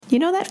You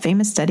know that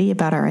famous study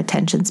about our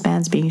attention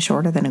spans being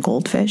shorter than a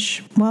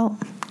goldfish? Well,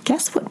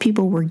 guess what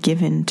people were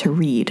given to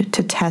read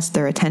to test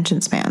their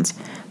attention spans?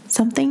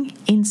 Something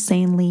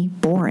insanely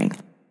boring.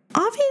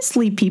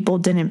 Obviously, people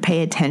didn't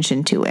pay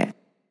attention to it.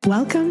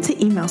 Welcome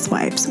to Email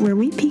Swipes, where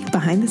we peek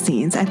behind the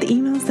scenes at the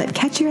emails that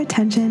catch your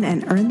attention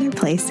and earn their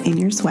place in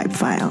your swipe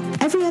file.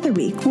 Every other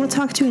week, we'll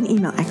talk to an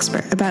email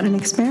expert about an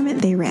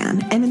experiment they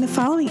ran, and in the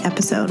following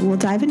episode, we'll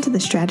dive into the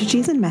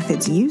strategies and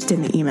methods used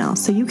in the email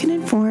so you can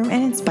inform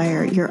and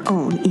inspire your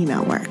own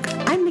email work.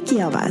 I'm Nikki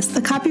Elvas,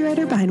 the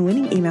copywriter behind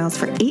winning emails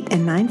for 8-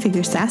 and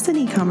 9-figure SaaS and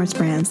e-commerce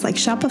brands like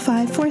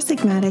Shopify, Four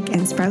Sigmatic,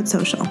 and Sprout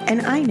Social.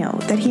 And I know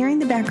that hearing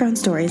the background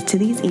stories to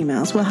these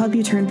emails will help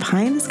you turn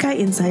pie-in-the-sky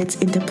insights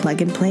into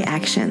plug-and-play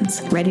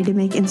actions. Ready to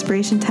make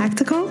inspiration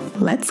tactical?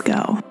 Let's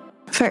go.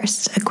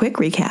 First, a quick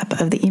recap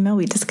of the email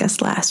we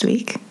discussed last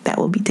week that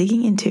we'll be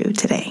digging into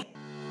today.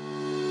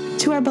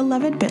 To our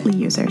beloved Bitly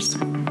users,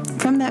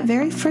 from that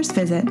very first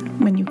visit,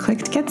 when you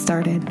clicked Get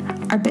Started,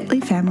 our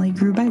Bitly family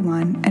grew by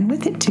one, and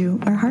with it too,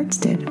 our hearts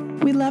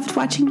did. We loved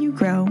watching you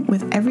grow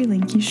with every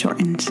link you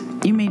shortened.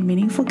 You made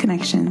meaningful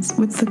connections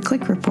with the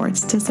click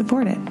reports to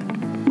support it.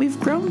 We've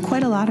grown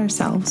quite a lot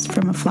ourselves,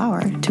 from a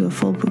flower to a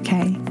full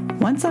bouquet.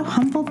 Once a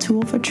humble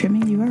tool for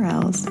trimming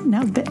URLs,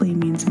 now Bitly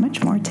means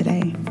much more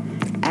today.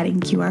 Adding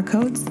QR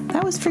codes,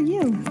 that was for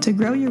you, to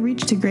grow your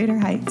reach to greater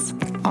heights.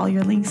 All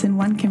your links in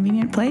one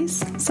convenient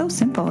place? So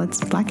simple,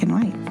 it's black and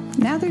white.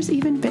 Now there's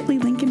even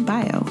Bitly link in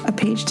bio, a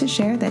page to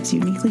share that's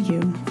uniquely you.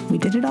 We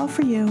did it all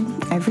for you,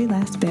 every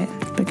last bit,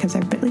 because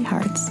our Bitly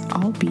hearts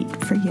all beat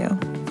for you.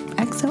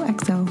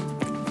 XOXO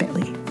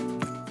Bitly.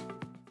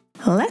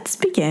 Let's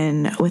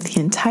begin with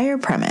the entire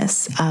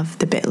premise of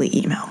the Bitly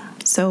email.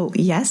 So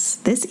yes,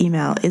 this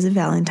email is a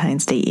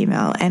Valentine's Day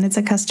email, and it's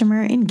a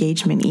customer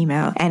engagement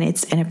email, and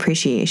it's an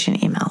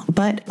appreciation email.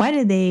 But why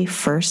did they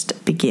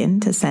first begin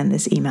to send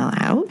this email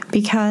out?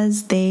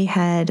 Because they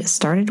had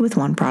started with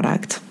one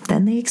product,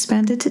 then they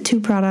expanded to 2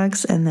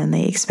 products, and then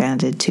they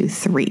expanded to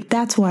 3.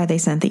 That's why they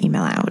sent the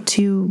email out,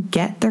 to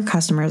get their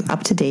customers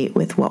up to date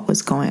with what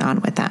was going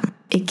on with them.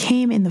 It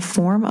came in the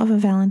form of a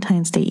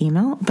Valentine's Day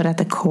email, but at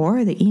the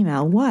core, the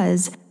email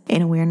was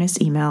an awareness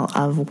email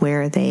of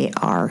where they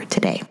are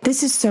today.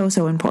 This is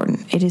so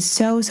important. It is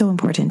so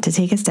important to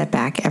take a step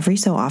back every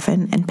so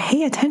often and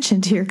pay attention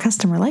to your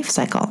customer life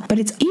cycle. But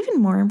it's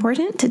even more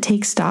important to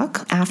take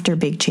stock after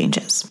big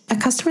changes. A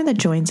customer that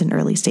joins in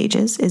early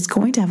stages is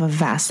going to have a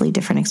vastly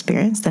different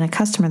experience than a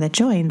customer that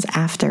joins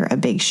after a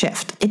big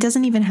shift. It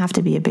doesn't even have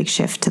to be a big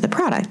shift to the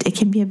product. It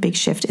can be a big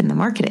shift in the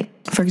marketing.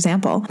 For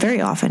example, very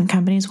often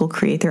companies will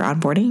create their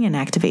onboarding and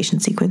activation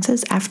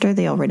sequences after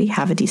they already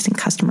have a decent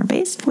customer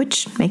base,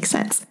 which makes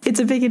sense.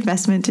 It's a big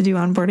investment to do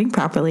onboarding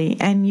properly,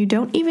 and you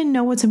don't even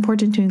know what's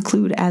important to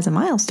include as a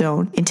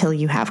milestone until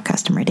you have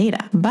customer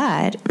data.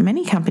 But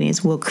many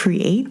companies will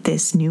create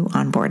this new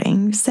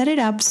onboarding, set it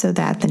up so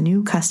that the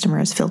new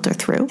customers filter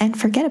through, and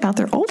forget about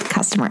their old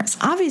customers.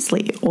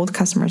 Obviously, old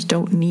customers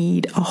don't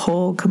need a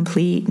whole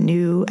complete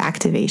new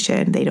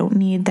activation. They don't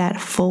need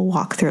that full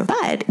walkthrough,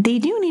 but they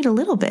do need a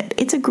little bit.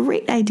 It's a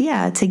great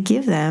idea to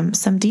give them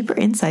some deeper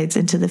insights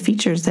into the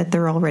features that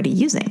they're already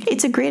using.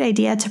 It's a great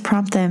idea to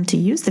prompt them to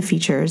use the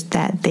features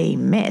that they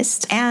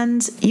missed,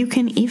 and you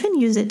can even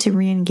use it to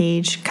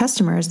re-engage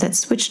customers that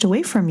switched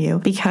away from you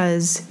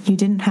because you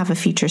didn't have a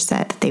feature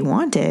set that they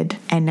wanted,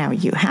 and now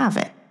you have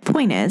it.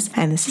 Point is,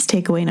 and this is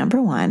takeaway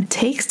number 1,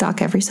 take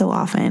stock every so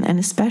often, and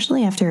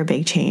especially after a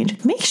big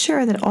change, make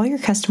sure that all your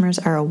customers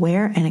are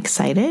aware and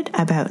excited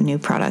about new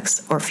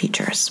products or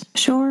features.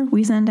 Sure,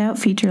 we send out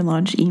feature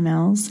launch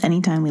emails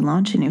anytime we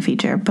launch a new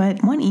feature,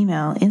 but one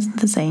email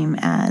isn't the same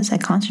as a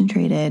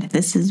concentrated,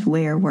 this is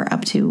where we're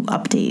up to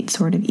update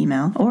sort of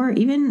email, or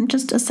even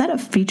just a set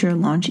of feature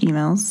launch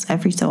emails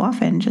every so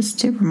often, just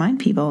to remind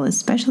people,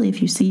 especially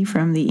if you see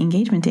from the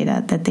engagement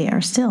data that they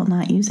are still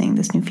not using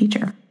this new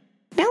feature.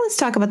 Now let's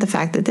talk about the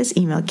fact that this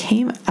email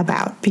came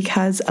about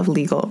because of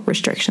legal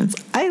restrictions.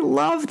 I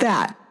love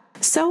that.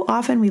 So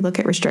often we look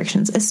at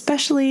restrictions,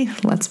 especially,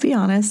 let's be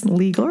honest,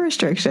 legal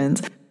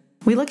restrictions.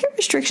 We look at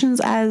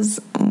restrictions as,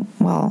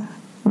 well,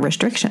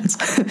 restrictions.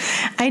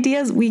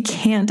 Ideas we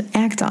can't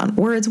act on,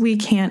 words we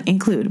can't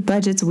include,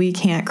 budgets we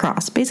can't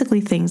cross,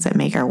 basically things that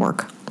make our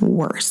work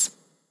worse.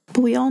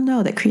 But we all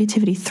know that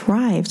creativity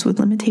thrives with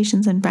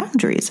limitations and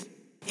boundaries.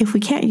 If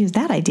we can't use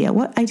that idea,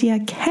 what idea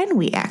can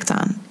we act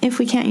on? If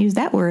we can't use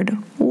that word,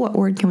 what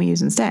word can we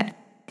use instead?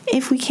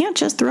 If we can't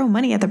just throw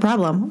money at the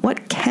problem,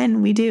 what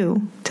can we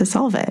do to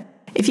solve it?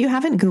 If you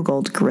haven't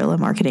Googled guerrilla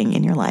marketing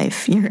in your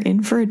life, you're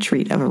in for a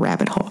treat of a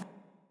rabbit hole.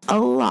 A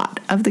lot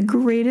of the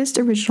greatest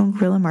original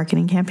guerrilla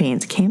marketing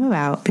campaigns came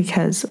about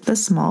because the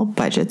small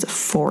budgets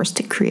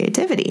forced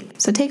creativity.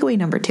 So takeaway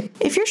number 2,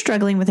 if you're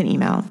struggling with an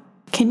email,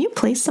 can you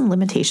place some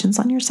limitations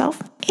on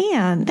yourself?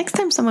 And next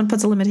time someone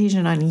puts a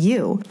limitation on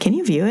you, can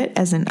you view it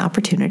as an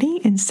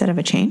opportunity instead of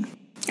a chain?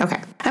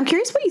 Okay, I'm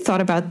curious what you thought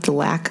about the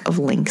lack of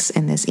links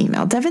in this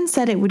email. Devin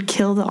said it would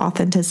kill the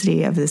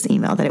authenticity of this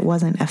email, that it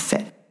wasn't a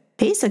fit.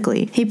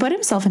 Basically, he put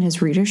himself in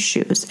his readers'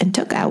 shoes and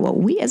took out what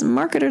we as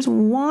marketers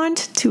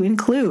want to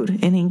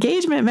include, an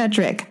engagement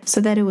metric, so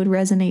that it would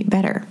resonate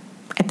better.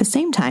 At the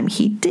same time,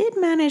 he did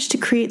manage to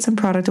create some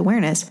product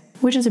awareness,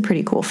 which is a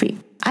pretty cool feat.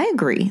 I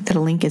agree that a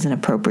link isn't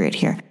appropriate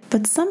here,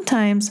 but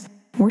sometimes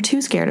we're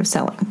too scared of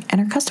selling,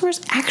 and our customers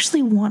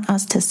actually want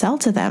us to sell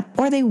to them,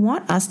 or they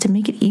want us to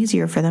make it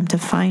easier for them to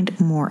find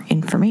more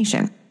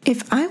information.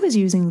 If I was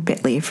using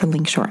Bitly for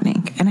link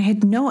shortening, and I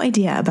had no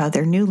idea about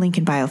their new link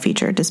in bio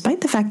feature,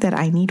 despite the fact that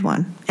I need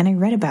one, and I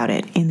read about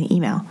it in the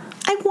email,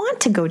 I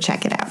want to go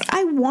check it out.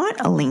 I want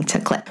a link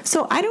to click.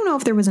 So I don't know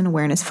if there was an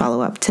awareness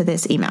follow-up to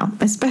this email,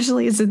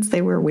 especially since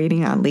they were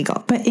waiting on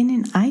legal. But in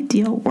an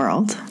ideal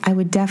world, I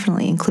would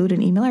definitely include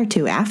an email or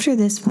two after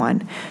this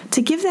one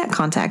to give that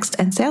context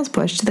and sales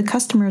push to the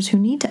customers who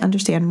need to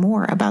understand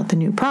more about the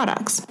new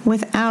products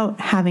without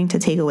having to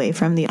take away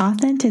from the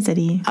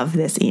authenticity of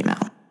this email.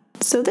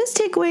 So this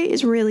takeaway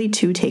is really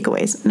two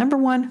takeaways. Number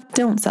one,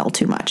 don't sell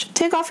too much.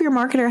 Take off your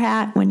marketer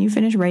hat when you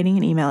finish writing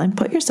an email and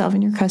put yourself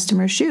in your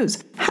customer's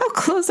shoes. How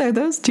close are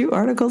those two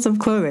articles of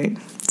clothing?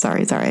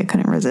 Sorry, I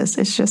couldn't resist.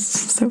 It's just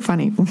so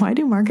funny. Why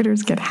do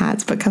marketers get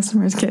hats but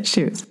customers get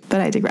shoes?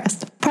 But I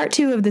digress. Part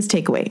two of this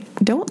takeaway,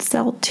 don't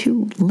sell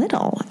too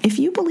little. If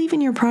you believe in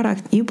your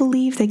product, you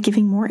believe that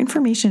giving more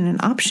information and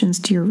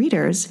options to your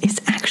readers is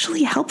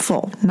actually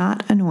helpful,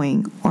 not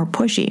annoying or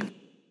pushy.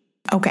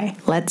 Okay,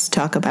 let's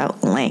talk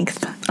about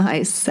length.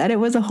 I said it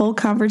was a whole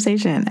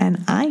conversation,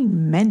 and I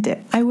meant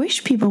it. I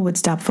wish people would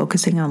stop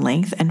focusing on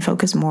length and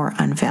focus more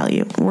on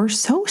value. We're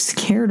so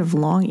scared of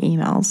long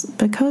emails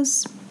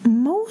because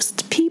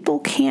most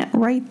people can't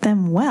write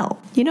them well.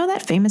 You know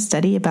that famous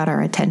study about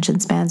our attention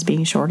spans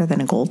being shorter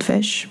than a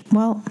goldfish?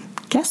 Well,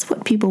 guess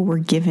what people were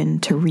given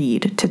to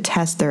read to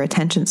test their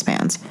attention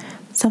spans?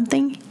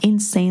 Something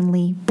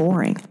insanely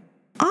boring.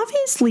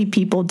 Obviously,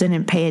 people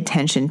didn't pay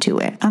attention to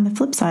it. On the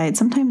flip side,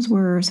 sometimes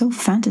we're so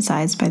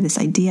fantasized by this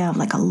idea of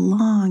like a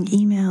long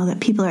email that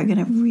people are going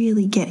to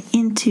really get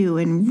into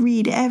and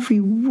read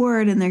every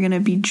word, and they're going to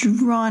be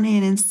drawn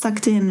in and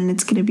sucked in, and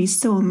it's going to be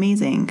so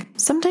amazing.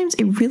 Sometimes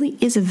it really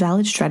is a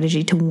valid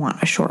strategy to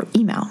want a short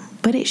email,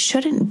 but it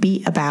shouldn't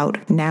be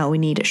about now we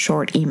need a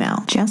short email,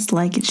 just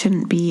like it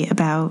shouldn't be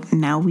about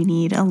now we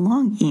need a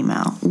long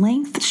email.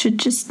 Length should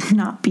just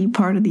not be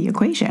part of the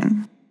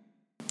equation.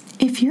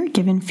 If you're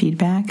given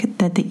feedback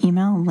that the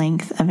email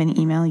length of an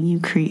email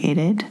you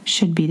created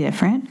should be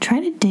different,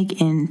 try to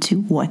dig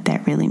into what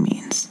that really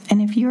means.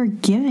 And if you're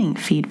giving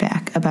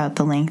feedback about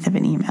the length of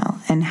an email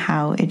and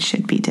how it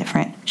should be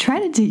different, try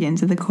to dig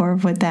into the core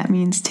of what that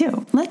means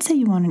too. Let's say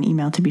you want an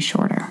email to be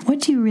shorter.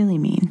 What do you really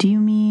mean? Do you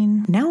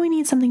mean, now we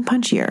need something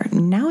punchier.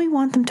 Now we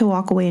want them to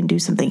walk away and do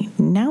something.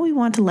 Now we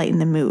want to lighten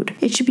the mood.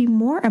 It should be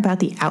more about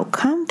the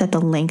outcome that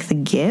the length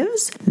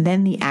gives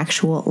than the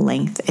actual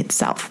length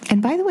itself.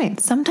 And by the way,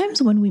 sometimes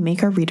when we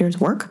make our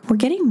readers work, we're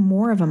getting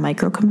more of a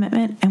micro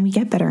commitment and we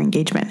get better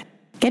engagement.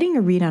 Getting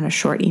a read on a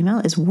short email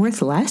is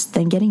worth less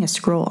than getting a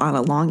scroll on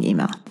a long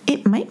email.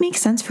 It might make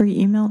sense for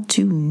your email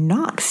to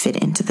not fit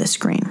into the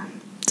screen.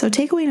 So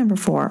takeaway number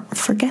 4,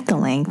 forget the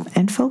length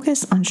and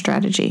focus on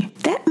strategy.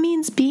 That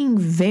means being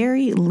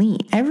very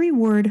lean. Every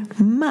word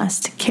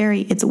must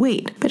carry its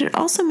weight, but it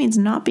also means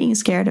not being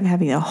scared of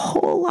having a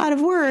whole lot of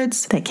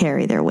words that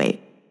carry their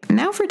weight.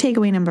 Now for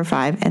takeaway number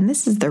 5, and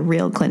this is the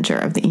real clincher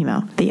of the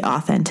email, the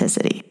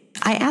authenticity.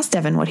 I asked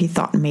Devin what he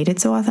thought made it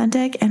so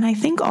authentic, and I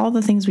think all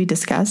the things we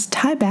discussed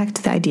tie back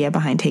to the idea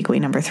behind takeaway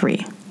number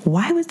 3.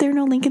 Why was there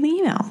no link in the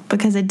email?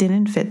 Because it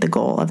didn't fit the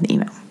goal of the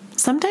email.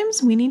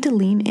 Sometimes we need to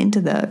lean into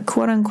the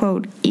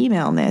quote-unquote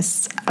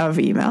emailness of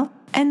email,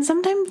 and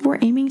sometimes we're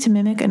aiming to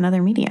mimic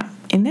another medium.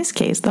 In this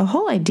case, the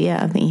whole idea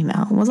of the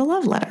email was a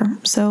love letter.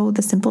 So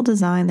the simple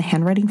design, the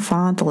handwriting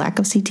font, the lack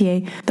of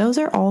CTA, those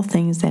are all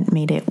things that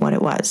made it what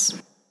it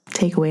was.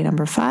 Takeaway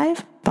number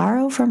 5,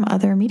 borrow from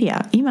other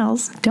media.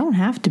 Emails don't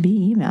have to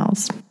be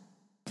emails.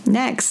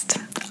 Next,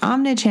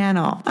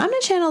 omnichannel.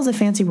 Omnichannel is a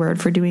fancy word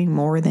for doing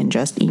more than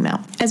just email.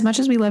 As much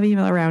as we love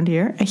email around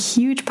here, a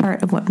huge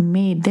part of what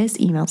made this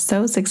email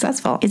so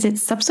successful is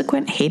its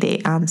subsequent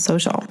heyday on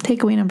social.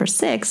 Takeaway number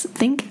 6,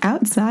 think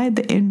outside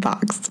the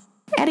inbox.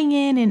 Adding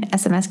in an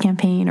SMS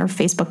campaign or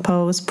Facebook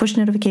post, push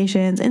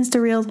notifications,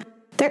 Insta Reels,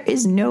 there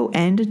is no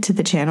end to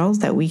the channels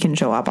that we can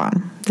show up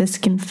on. This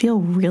can feel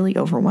really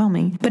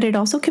overwhelming, but it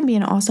also can be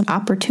an awesome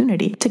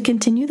opportunity to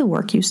continue the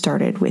work you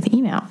started with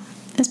email.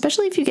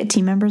 Especially if you get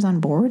team members on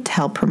board to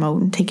help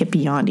promote and take it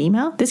beyond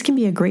email, this can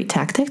be a great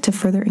tactic to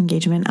further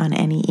engagement on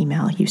any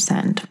email you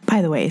send.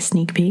 By the way,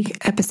 sneak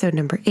peek, episode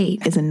number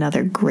 8 is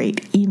another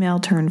great email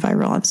turned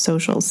viral on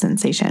social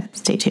sensation.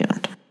 Stay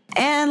tuned.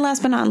 And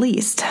last but not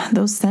least,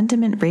 those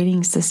sentiment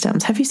rating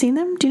systems. Have you seen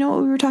them? Do you know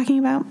what we were talking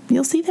about?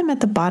 You'll see them at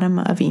the bottom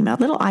of email.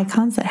 Little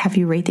icons that have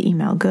you rate the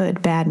email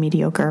good, bad,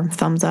 mediocre,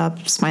 thumbs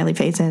up, smiley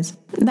faces.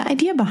 The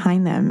idea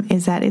behind them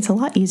is that it's a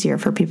lot easier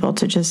for people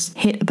to just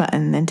hit a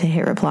button than to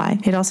hit reply.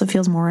 It also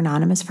feels more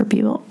anonymous for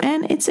people,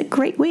 and it's a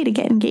great way to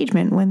get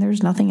engagement when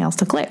there's nothing else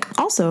to click.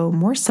 Also,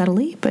 more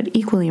subtly, but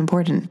equally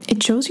important,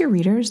 it shows your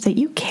readers that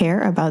you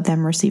care about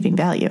them receiving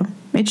value.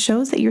 It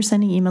shows that you're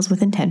sending emails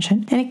with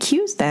intention and it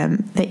cues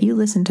them that you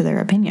listen to their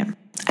opinion.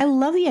 I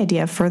love the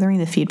idea of furthering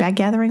the feedback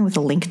gathering with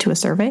a link to a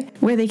survey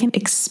where they can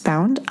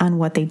expound on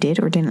what they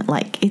did or didn't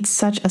like. It's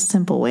such a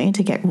simple way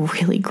to get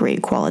really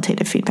great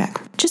qualitative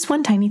feedback. Just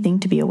one tiny thing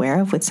to be aware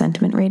of with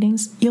sentiment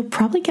ratings, you'll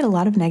probably get a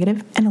lot of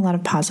negative and a lot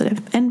of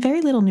positive and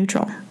very little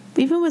neutral.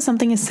 Even with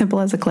something as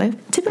simple as a clip,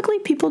 typically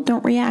people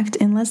don't react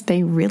unless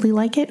they really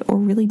like it or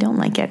really don't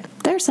like it.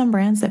 There are some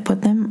brands that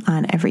put them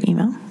on every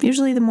email,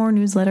 usually the more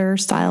newsletter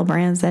style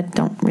brands that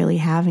don't really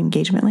have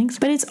engagement links,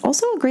 but it's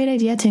also a great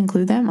idea to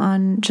include them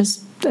on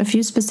just a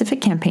few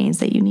specific campaigns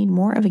that you need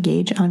more of a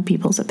gauge on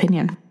people's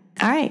opinion.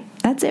 All right,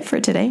 that's it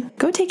for today.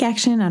 Go take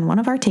action on one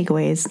of our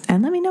takeaways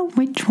and let me know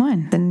which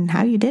one and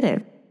how you did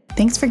it.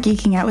 Thanks for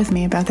geeking out with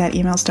me about that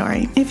email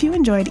story. If you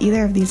enjoyed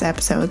either of these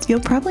episodes, you'll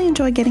probably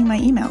enjoy getting my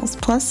emails.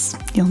 Plus,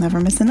 you'll never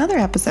miss another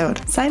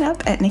episode. Sign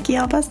up at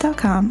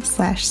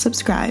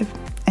nikkialbus.com/subscribe.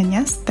 And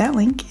yes, that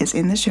link is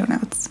in the show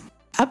notes.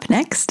 Up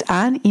next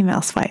on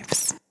Email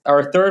Swipes.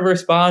 Our third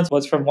response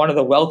was from one of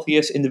the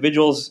wealthiest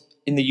individuals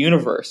in the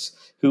universe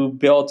who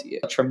built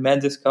a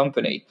tremendous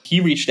company. He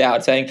reached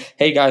out saying,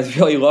 hey guys,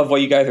 really love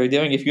what you guys are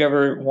doing. If you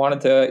ever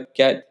wanted to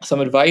get some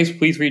advice,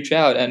 please reach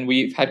out. And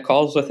we've had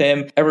calls with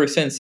him ever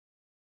since.